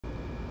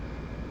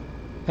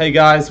Hey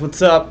guys,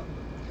 what's up?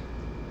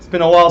 It's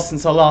been a while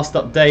since I last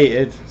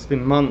updated. It's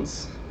been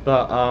months,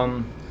 but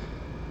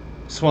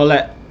just want to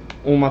let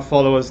all my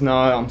followers know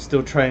I'm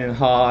still training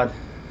hard,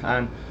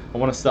 and I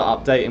want to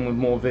start updating with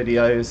more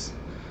videos,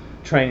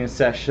 training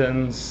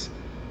sessions,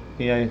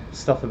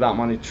 stuff about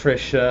my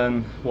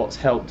nutrition, what's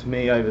helped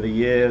me over the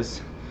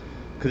years,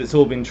 because it's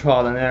all been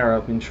trial and error.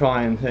 I've been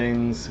trying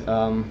things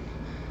and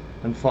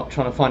trying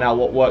to find out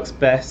what works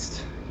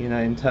best,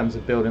 in terms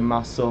of building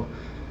muscle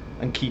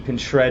and keeping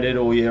shredded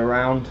all year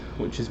round,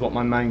 which is what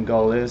my main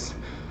goal is,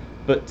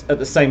 but at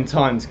the same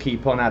time to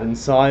keep on adding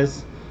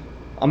size.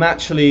 I'm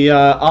actually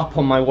up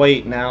on my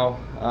weight now.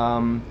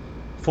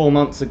 4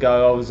 months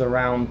ago I was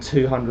around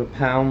 200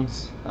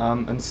 pounds,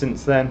 and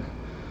since then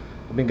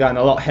I've been going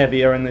a lot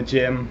heavier in the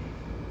gym,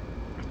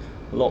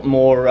 a lot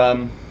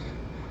more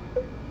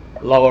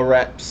lower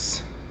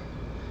reps,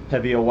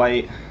 heavier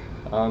weight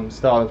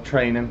style of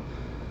training,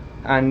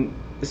 and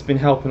it's been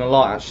helping a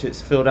lot actually.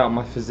 It's filled out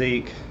my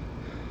physique,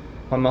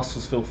 my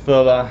muscles feel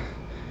fuller,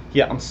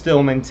 yet I'm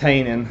still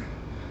maintaining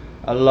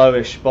a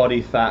lowish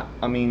body fat.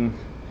 I mean,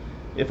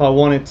 if I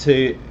wanted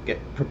to get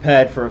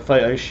prepared for a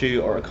photo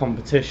shoot or a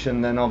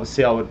competition, then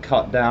obviously I would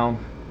cut down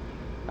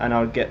and I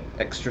would get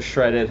extra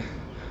shredded.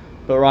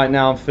 But right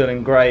now I'm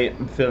feeling great,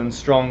 I'm feeling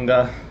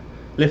stronger,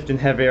 lifting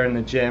heavier in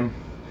the gym,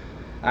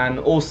 and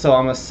also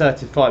I'm a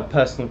certified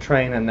personal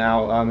trainer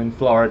now in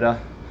Florida.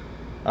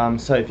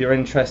 So if you're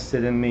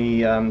interested in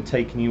me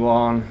taking you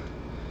on,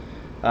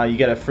 you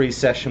get a free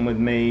session with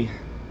me,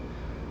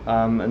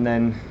 and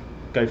then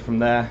go from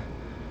there.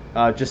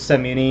 Just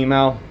send me an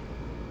email,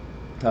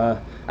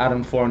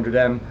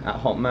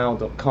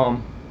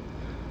 adam400m@hotmail.com.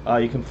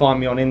 You can find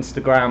me on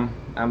Instagram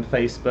and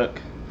Facebook.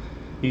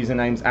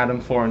 Username's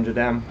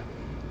adam400m.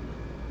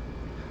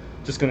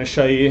 Just going to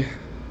show you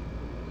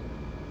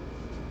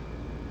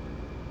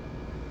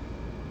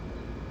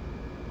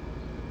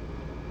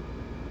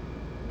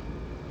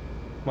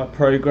my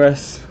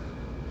progress.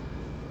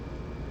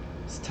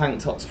 This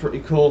tank top's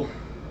pretty cool.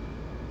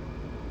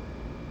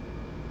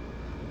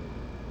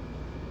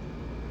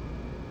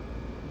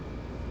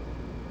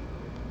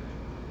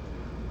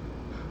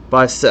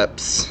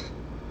 Biceps.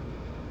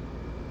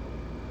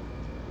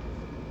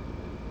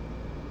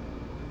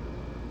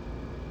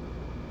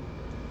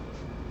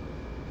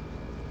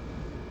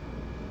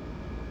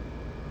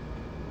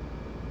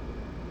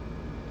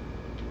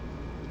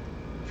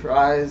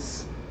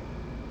 Tries.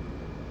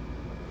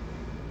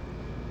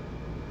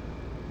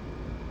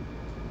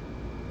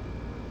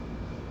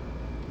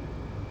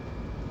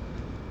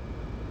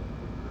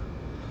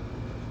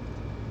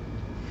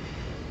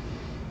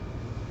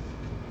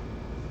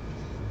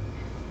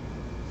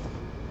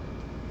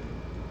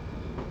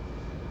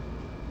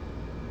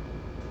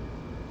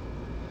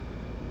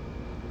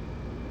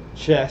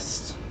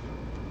 Chest.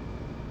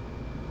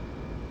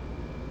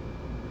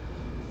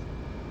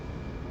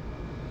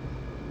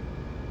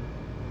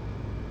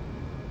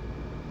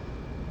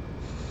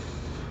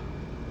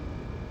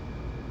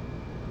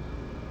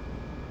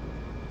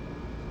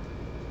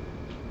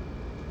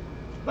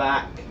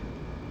 Back.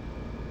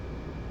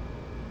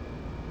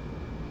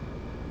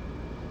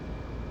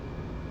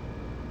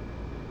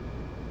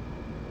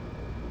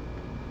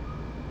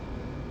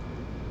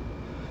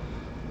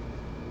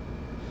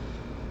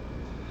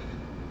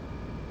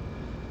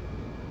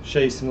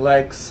 Chasing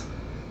legs.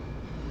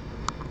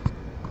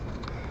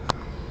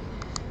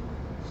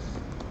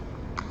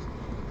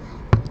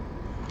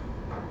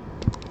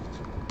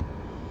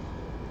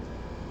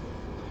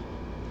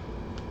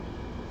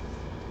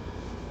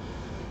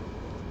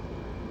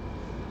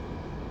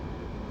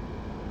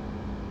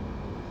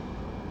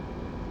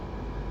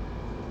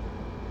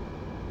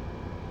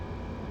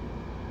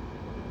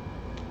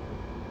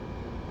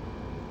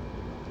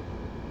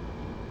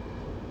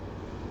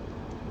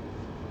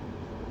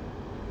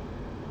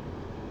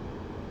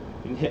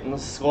 Been hitting the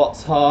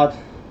squats hard,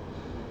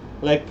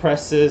 leg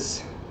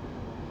presses,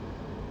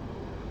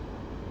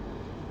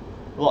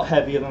 a lot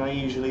heavier than I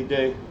usually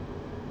do.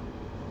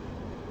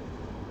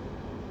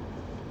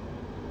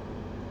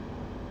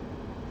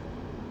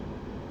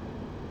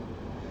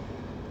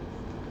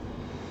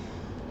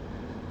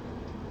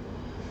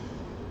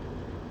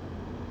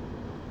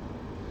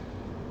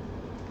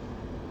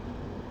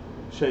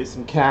 Show you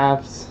some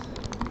calves.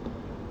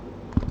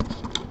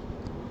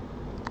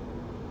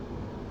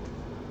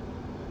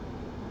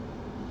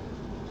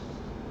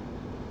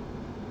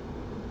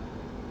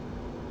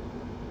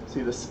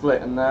 See the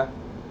split in there.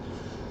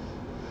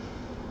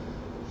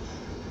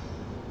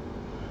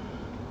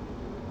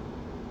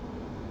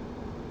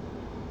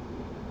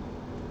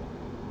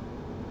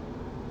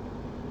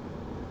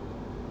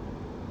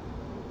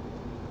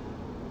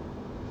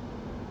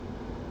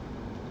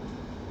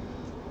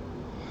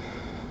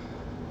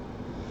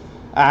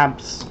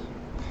 Abs.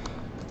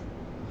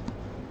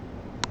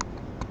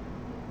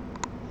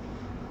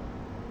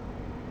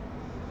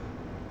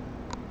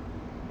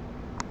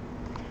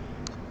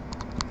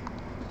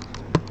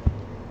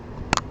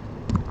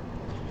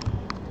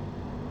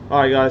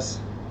 Alright guys,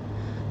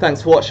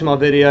 thanks for watching my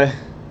video.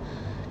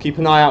 keep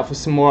an eye out for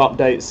some more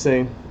updates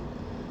soon.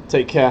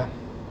 Take care.